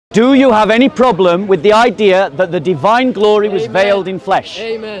Do you have any problem with the idea that the divine glory was veiled in flesh?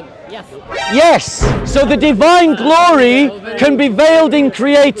 Amen. Yes. Yes. So the divine glory can be veiled in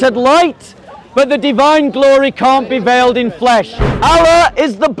created light, but the divine glory can't be veiled in flesh. Allah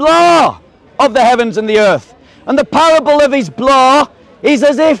is the blah of the heavens and the earth. And the parable of his blah is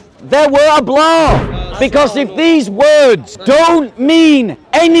as if there were a blah. Because if these words don't mean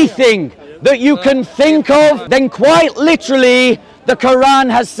anything that you can think of, then quite literally the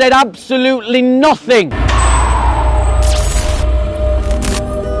Quran has said absolutely nothing.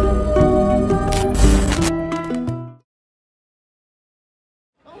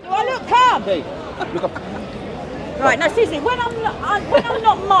 Right, no, seriously, when I'm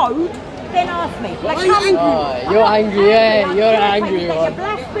not mowed, then ask me. Like, you're angry, yeah, you're an angry one. You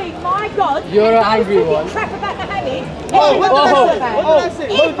blaspheme, my God. You're an angry one. Crap about the Hamid.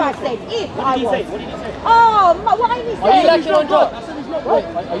 If I said, if I was. What did he say? Oh, why did he say? Are you lecturing on drugs? Wait,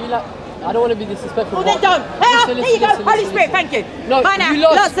 are you like? I don't want to be disrespectful. Well, then don't. There you go, Holy Spirit, thank you. No, you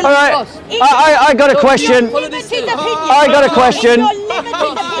lost. All right, I got a question. I got a question. Who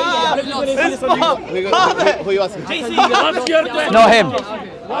are you asking? Not him.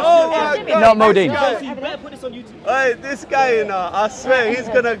 Not Modine. Hey, this guy, you know, I swear he's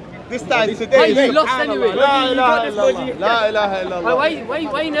gonna. This time today. Wait, you lost anyway. La ilaha illallah. La ilaha illallah.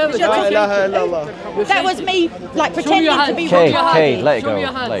 Why are you nervous? La ilaha illallah. That was me, like, pretending to be Okay, wrong. okay, let it go. Let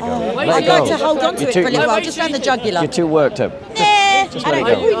it go. Let I'd it like to go. hold on to it for a little while, just around the jugular. You're too worked up. Just let it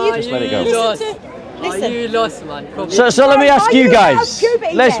go. Just let it go. Listen. You lost, man. So let me ask you guys.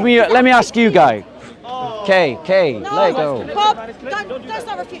 Let me ask you guys. Okay, let it go. Bob, don't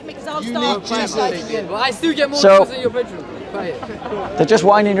start refuting me because I'll start. But I still get more So- in your bedroom. They're just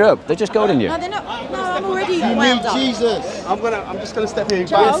winding you up. They're just goading you. No, they're not. No, I'm already wound up. Jesus. I'm just gonna step in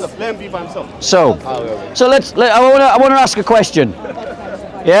by himself. Let him be by himself. So I want to ask a question.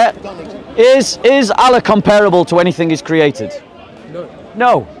 Yeah, is Allah comparable to anything He's created? No.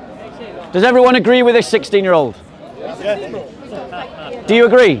 No. Does everyone agree with this 16-year-old? Do you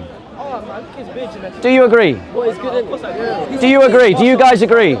agree? Do you agree? Do you agree? Do you guys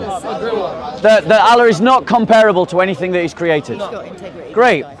agree? That Allah is not comparable to anything that He's created?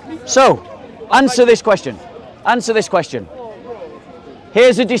 Great. So, answer this question. Answer this question.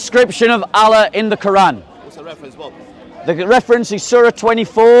 Here's a description of Allah in the Quran. What's the reference, Bob? The reference is Surah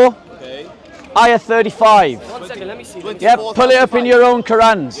 24, Ayah 35. 1 second, let me see. Yep, pull it up in your own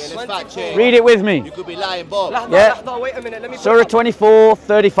Qurans. Read it with me. You could be lying, Bob. Yeah. Wait a minute, let me Surah 24,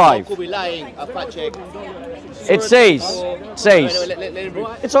 35. You could be lying. A fact check. It says,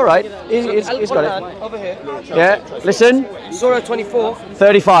 it's all right. He's got it. Over here. Yeah, listen. Surah 24.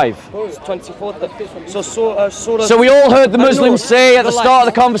 35. 24. So Surah. So we all heard the Muslims say at the start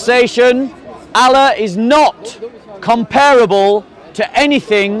of the conversation, Allah is not comparable to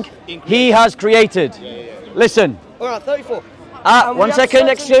anything He has created. Listen. Alright, 34. 1 second,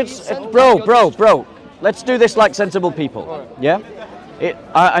 excuse. Bro. Let's do this like sensible people. Yeah?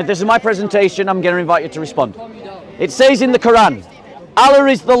 This is my presentation. I'm going to invite you to respond. It says in the Quran, Allah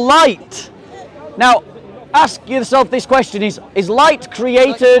is the light. Now, ask yourself this question. Is light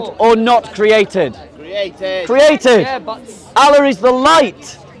created or not created? Created. Allah is the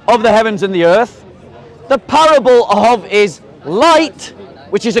light of the heavens and the earth. The parable of is light,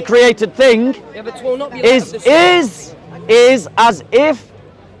 which is a created thing, is as if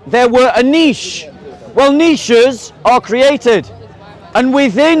there were a niche. Well, niches are created, and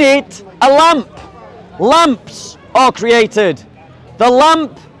within it a lamp. Lamps are created. The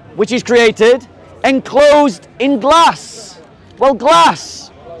lamp, which is created, enclosed in glass. Well,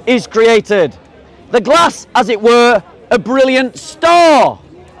 glass is created. The glass, as it were, a brilliant star.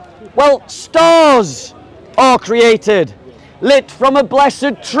 Well, stars are created. Lit from a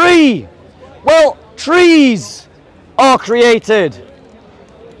blessed tree. Well, trees are created.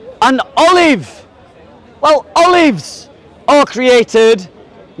 An olive. Well, olives are created,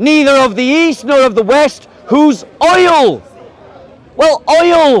 neither of the east nor of the west, whose oil. Well,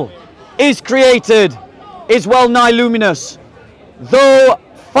 oil is created, is well nigh luminous, though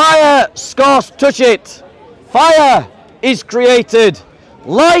fire scarce touch it. Fire is created.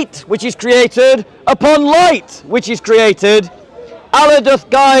 Light, which is created, upon light, which is created. Allah doth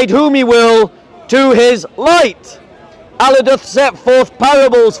guide whom He will to His light. Allah doth set forth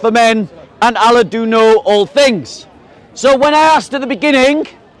parables for men, and Allah do know all things. So when I asked at the beginning,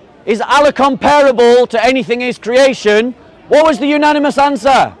 is Allah comparable to anything in His creation? What was the unanimous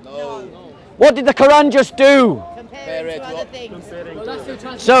answer? No. What did the Quran just do? Compare it to other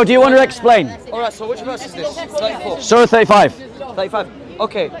things. So do you want to explain? Alright, so which verse is this? 34. Surah 35. 35.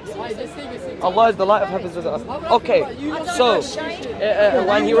 Okay. Allah is the light of heavens and earth. Okay, so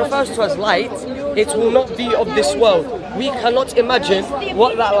when he refers to as light, it will not be of this world. We cannot imagine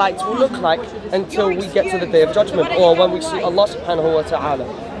what that light will look like until we get to the Day of Judgment or when we see Allah subhanahu wa ta'ala.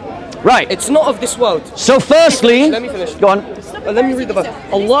 Right. It's not of this world. So firstly, let me finish. Go on. Let me read the verse.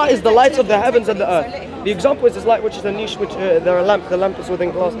 Allah is the light of the heavens and the earth. The example is this light, which is a niche, which there a lamp. The lamp is within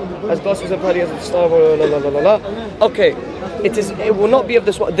glass, as glass is empty as the star. Okay, it will not be of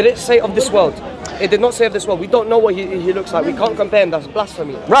this world. Did it say of this world? It did not say of this world. We don't know what he looks like. We can't compare him. That's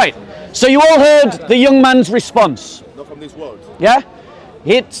blasphemy. Right. So you all heard the young man's response. Not from this world. Yeah.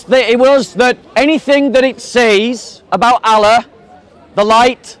 It was that anything that it says about Allah, the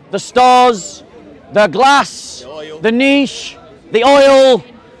light, the stars, the glass, the niche, the oil,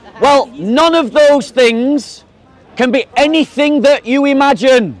 well, none of those things can be anything that you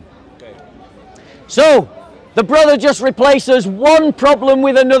imagine. Okay. So, the brother just replaces one problem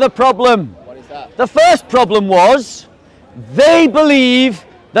with another problem. What is that? The first problem was, they believe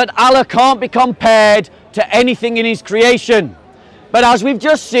that Allah can't be compared to anything in his creation. But as we've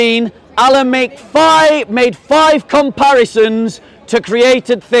just seen, Allah made five comparisons to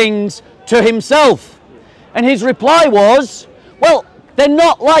created things to himself. And his reply was, well, they're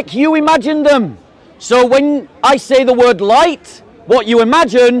not like you imagined them. So when I say the word light, what you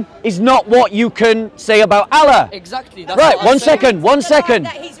imagine is not what you can say about Allah. Exactly. That's Right, what I'm one saying. second.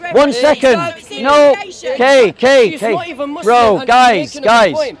 No, He's not even Muslim bro, and guys, he's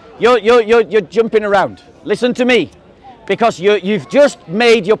making a point. you're jumping around. Listen to me, because you've just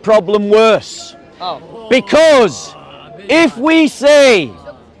made your problem worse. Oh. Because if we say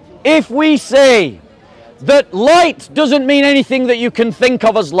that light doesn't mean anything that you can think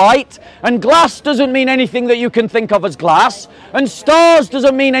of as light, and glass doesn't mean anything that you can think of as glass, and stars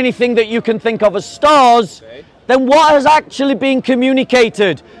doesn't mean anything that you can think of as stars, then what has actually been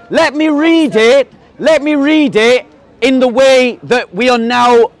communicated? Let me read it in the way that we are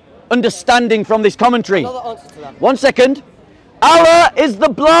now understanding from this commentary. Another answer to that. 1 second. Allah is the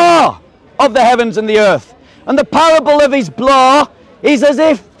blah of the heavens and the earth. And the parable of his blah is as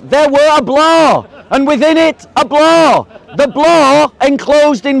if there were a blah, and within it a blah. The blah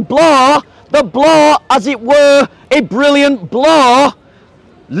enclosed in blah, the blah as it were a brilliant blah,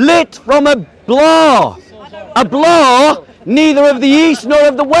 lit from a blah. A blah neither of the east nor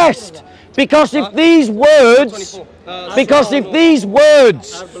of the west. Because if these words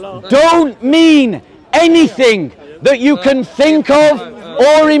don't mean anything that you can think of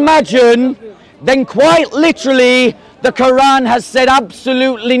or imagine, then quite literally the Quran has said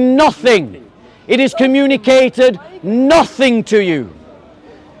absolutely nothing. It has communicated nothing to you.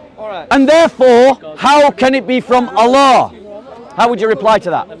 Alright. And therefore, how can it be from Allah? How would you reply to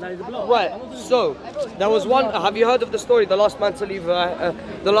that? Right, so there was one. Have you heard of the story? The last man to leave,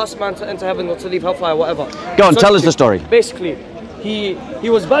 the last man to enter heaven or to leave hellfire, whatever. Go on, So tell us the story. Basically, he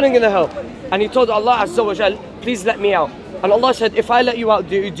was burning in the hell, and he told Allah Azza wa Jal, please let me out. And Allah said, if I let you out,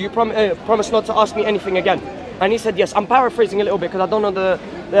 do you promise not to ask me anything again? And he said yes. I'm paraphrasing a little bit because I don't know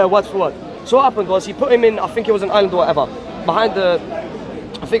the word for word. So what happened was he put him in, I think it was an island or whatever,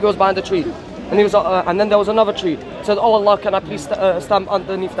 I think it was behind the tree. And he was, and then there was another tree. He said, oh Allah, can I please stand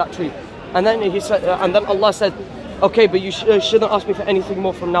underneath that tree? And then he said, and then Allah said, okay, but you shouldn't ask me for anything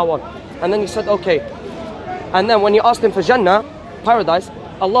more from now on. And then he said, okay. And then when he asked him for Jannah, paradise,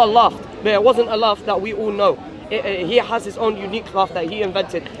 Allah laughed. But it wasn't a laugh that we all know. He has his own unique laugh that he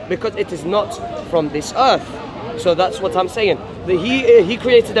invented because it is not from this earth. So that's what I'm saying. He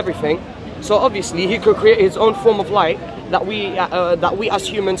created everything. So obviously he could create his own form of light that we as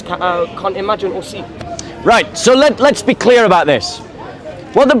humans can't imagine or see. Right, so let's be clear about this.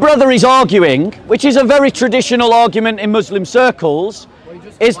 What the brother is arguing, which is a very traditional argument in Muslim circles,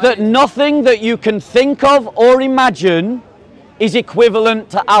 is that nothing that you can think of or imagine is equivalent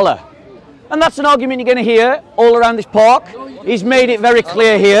to Allah. And that's an argument you're going to hear all around this park. He's made it very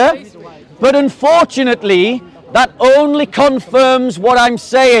clear here. But unfortunately, that only confirms what I'm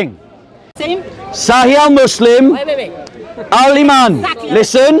saying. Sahih al-Muslim, al-Iman.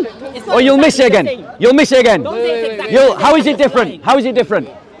 Listen, or you'll miss it again. You'll miss it again. How is it different? How is it different?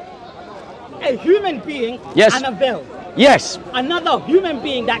 A human being Yes. and a veil. Yes. Another human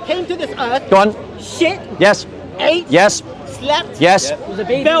being that came to this earth, Go on. shit, Yes. ate, Yes. slept, Yes.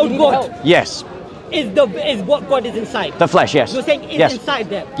 veiled God Yes. is what God is inside. The flesh, yes. You're saying it's Yes. inside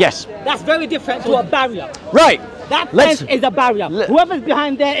there. Yes. That's very different to a barrier. Right. That Let's- fence is a barrier. Whoever's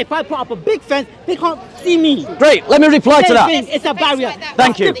behind there, if I put up a big fence, they can't see me. Great. Let me reply to Same that. thing, it's a barrier.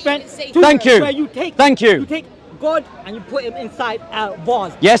 Thank you. That's different to Thank you. Where you take, Thank you. You take God and you put him inside a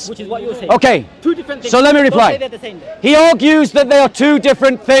vase. Yes. Which is what you're saying. Okay. Two different things. So let me Don't reply. say they're the same. He argues that they are two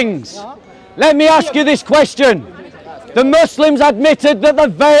different things. Let me ask you this question. The Muslims admitted that the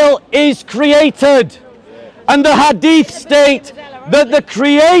veil is created. And the hadith state that the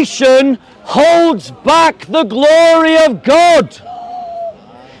creation holds back the glory of God.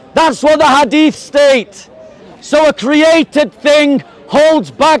 That's what the hadith state. So a created thing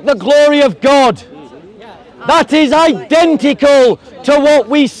holds back the glory of God. That is identical to what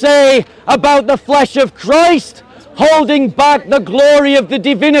we say about the flesh of Christ holding back the glory of the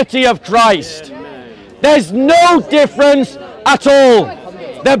divinity of Christ. There's no difference at all.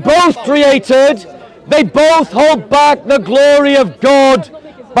 They're both created. They both hold back the glory of God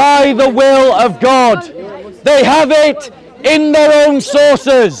by the will of God. They have it in their own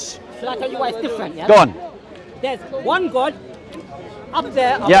sources. Shall I tell you why it's different? Yeah? Go on. There's one God up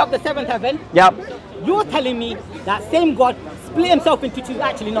there, above Yep. the seventh heaven. Yep. You're telling me that same God split himself into two.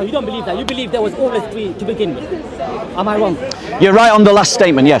 Actually, no, you don't believe that. You believe there was always three to begin with. Am I wrong? You're right on the last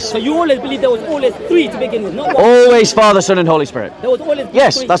statement, yes. So you always believe there was always three to begin with, not one. Always Father, Son and Holy Spirit. There was always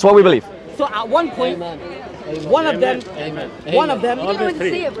Yes, three. that's what we believe. So at one point, one of them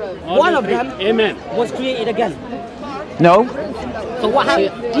was created again. No, So what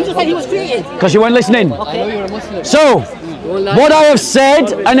happened? You just said he was created. because you weren't listening. Okay. So, what I have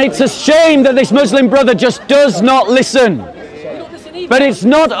said, and it's a shame that this Muslim brother just does not listen, but it's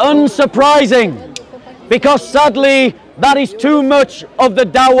not unsurprising, because sadly, that is too much of the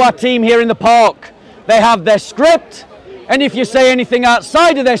Dawah team here in the park. They have their script, and if you say anything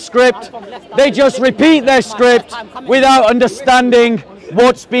outside of their script, they just repeat their script without understanding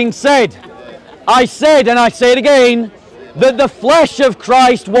what's being said. I said, and I say it again, that the flesh of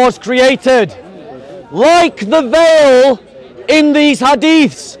Christ was created, like the veil in these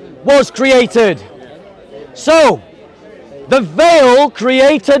hadiths was created. So, the veil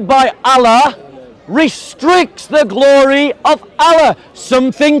created by Allah restricts the glory of Allah.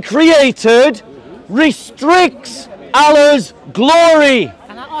 Something created restricts Allah's glory.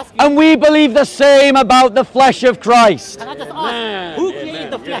 Can I ask you? And we believe the same about the flesh of Christ. Can I just ask, who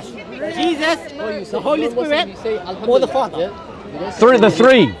created the flesh? Jesus, the Holy Spirit, or the Father? The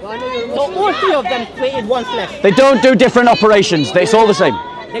three. So all three of them created one flesh. They don't do different operations. It's all the same.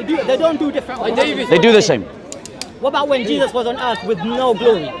 They don't do different. They do the same. What about when Jesus was on earth with no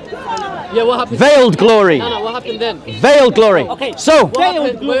glory? Yeah, what happened? Veiled glory. No, what happened then? Veiled glory. Okay. So, What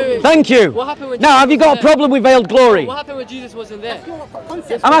happened? Wait. thank you. What happened when Now, have you Jesus got a was there? problem with veiled glory? What happened when Jesus wasn't there?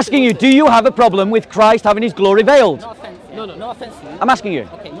 I'm asking you, do you have a problem with Christ having his glory veiled? No offense. Yeah. No. No offense. Yeah. I'm asking you.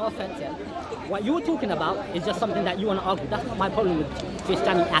 Okay, no offense. Yeah. What you were talking about is just something that you want to argue. That's not my problem with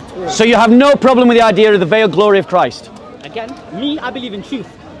Christianity at all. So you have no problem with the idea of the veiled glory of Christ? Again, me, I believe in truth.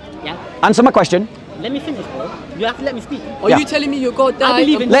 Yeah. Answer my question. Let me finish, bro. You have to let me speak. Are Yeah. you telling me your God died?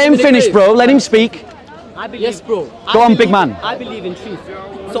 believe in- and Let him put in the finish, grave? bro. Let him speak. I believe. Yes, bro. I Go on, believe- big man. I believe in truth.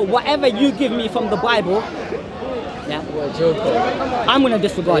 So whatever you give me from the Bible, yeah, I'm gonna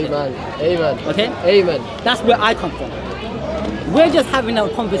disregard it. Amen. Amen. Okay? Amen. That's where I come from. We're just having a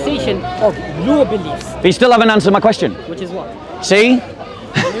conversation of your beliefs, But you still haven't answered my question. which is what? See?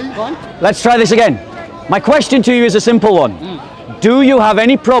 Go on. Let's try this again. My question to you is a simple one. Do you have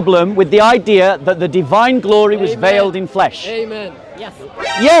any problem with the idea that the divine glory was Amen. veiled in flesh? Amen. Yes.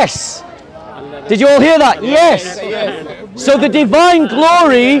 Yes. Did you all hear that? Yes. So the divine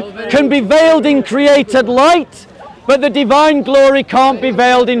glory can be veiled in created light, but the divine glory can't be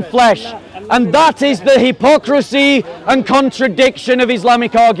veiled in flesh. And that is the hypocrisy and contradiction of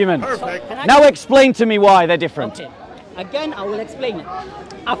Islamic argument. Now explain to me why they're different. Okay. Again, I will explain it.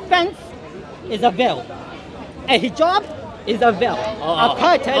 A fence is a veil. A hijab is a veil. A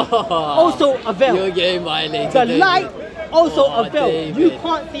curtain, also a veil. You're getting violated. The David. light, also a veil. David. You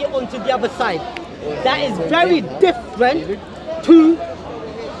can't see it onto the other side. That is very different to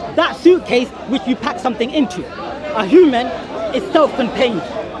that suitcase which you pack something into. A human is self-contained.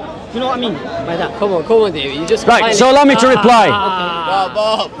 You know what I mean by that? Come on, David. You just Right, so allow me to reply.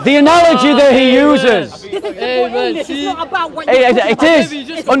 The analogy that he uses. This is simple Amen, English. see? It's not about what you It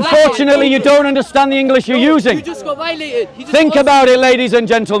is. Unfortunately, you don't understand the English you're You using. just got violated. He just Think asked- about it, ladies and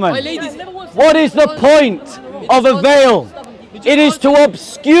gentlemen. My ladies. What is the point of a veil? It is to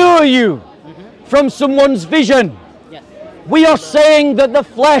obscure you from someone's vision. Yes. We are saying that the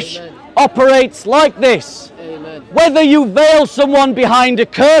flesh operates like this. Amen. Whether you veil someone behind a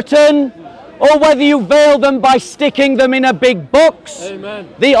curtain or whether you veil them by sticking them in a big box, Amen.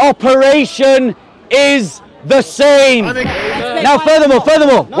 the operation is the same. Now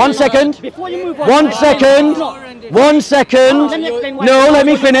furthermore, one second. Before you move on. One second. One second. Let me explain why. No, let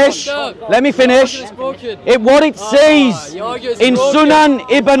me finish. Let me finish. What it says in Sunan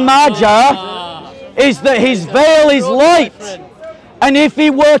Ibn Majah is that his veil is light And if he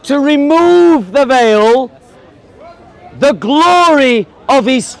were to remove the veil, the glory of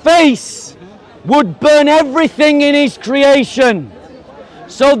his face would burn everything in his creation.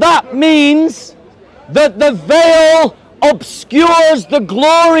 So that means that the veil obscures the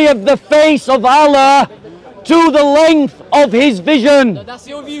glory of the face of Allah to the length of his vision. That's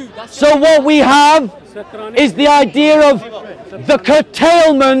your view. So what we have is the idea of the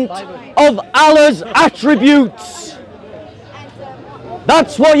curtailment of Allah's attributes.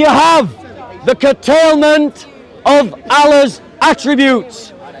 That's what you have, the curtailment of Allah's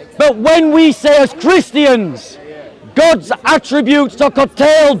attributes. But when we say as Christians, God's attributes are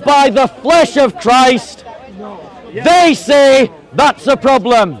curtailed by the flesh of Christ, they say that's a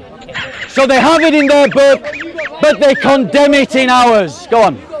problem. So they have it in their book, but they condemn it in ours. Go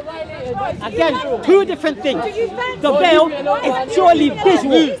on. Again, two different things. The veil is purely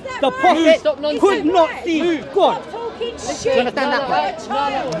visual. The prophet could not see God. Do you understand that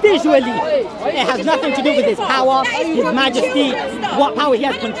part? Visually, it has nothing to do with his power, his majesty, what power he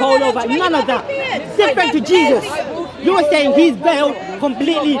has control over, none of that. Different to Jesus. You're saying his veil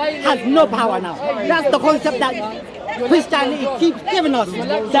completely has no power now. That's the concept that Christianity keeps giving us,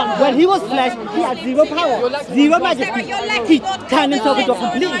 that when he was flesh, he had zero power, zero majesty. He turned himself into a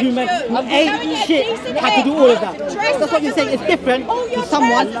complete human who ate shit, had to do all of that. That's what you're saying. It's different to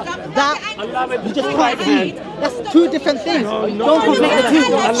someone that you just can't see. That's two different things. Don't conflate the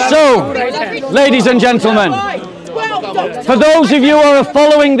two. So, ladies and gentlemen, for those of you who are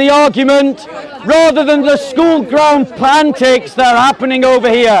following the argument, rather than the school ground antics that are happening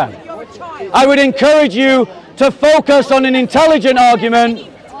over here, I would encourage you to focus on an intelligent argument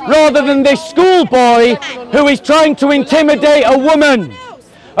rather than this schoolboy who is trying to intimidate a woman.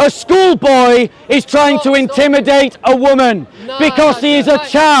 A schoolboy is trying to intimidate a woman because he is a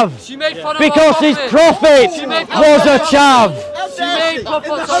chav, because his prophet was a chav.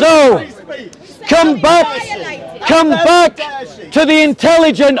 So, come back to the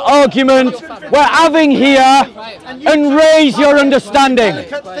intelligent argument we're having here and raise your understanding.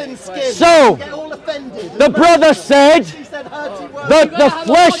 So, the brother said that the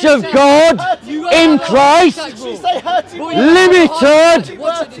flesh of God in Christ limited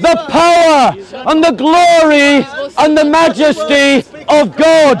the power and the glory and the majesty of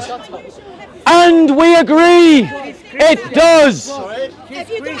God. And we agree, it does.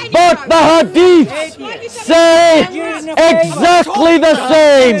 But the hadiths say exactly the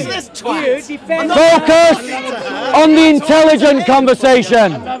same. Focus on the intelligent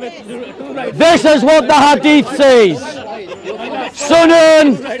conversation. This is what the hadith says.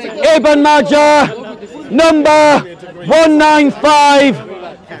 Sunan Ibn Majah, number 195,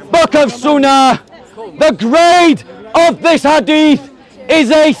 Book of Sunnah. The grade of this hadith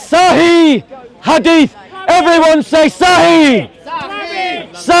is a Sahih hadith. Everyone say Sahih.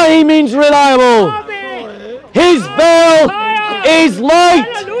 Sahih means reliable. His veil is light.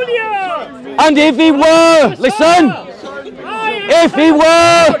 And if he were, listen, if he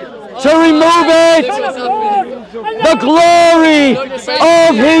were to remove it, the glory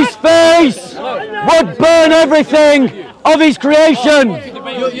of his face would burn everything of his creation.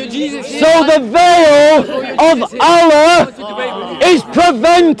 So the veil of Allah is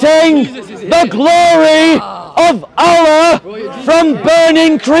preventing the glory of Allah from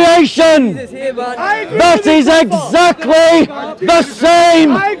burning creation. That is exactly the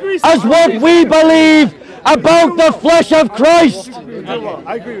same as what we believe about the flesh of Christ.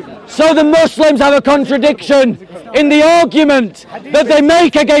 So the Muslims have a contradiction in the argument that they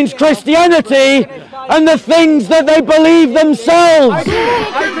make against Christianity and the things that they believe themselves.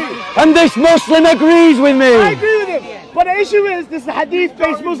 And this Muslim agrees with me. I agree with him. But the issue is, this is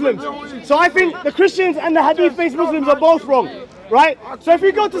hadith-based Muslims. So I think the Christians and the hadith-based Muslims are both wrong, right? So if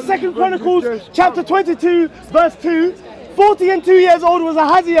you go to 2 Chronicles chapter 22, verse 2, 40 and 2 years old was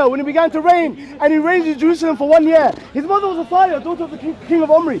Ahaziah when he began to reign, and he reigned in Jerusalem for 1 year. His mother was Athaliah, daughter of the king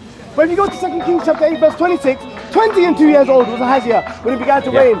of Omri. But if you go to 2 Kings chapter 8, verse 26, 20 and 2 years old was Ahaziah when he began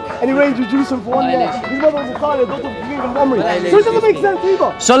to reign, and he reigned in Jerusalem for 1 year. His mother was Athaliah, daughter of the king of Omri. So it doesn't make sense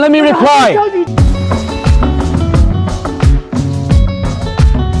either. So let me reply.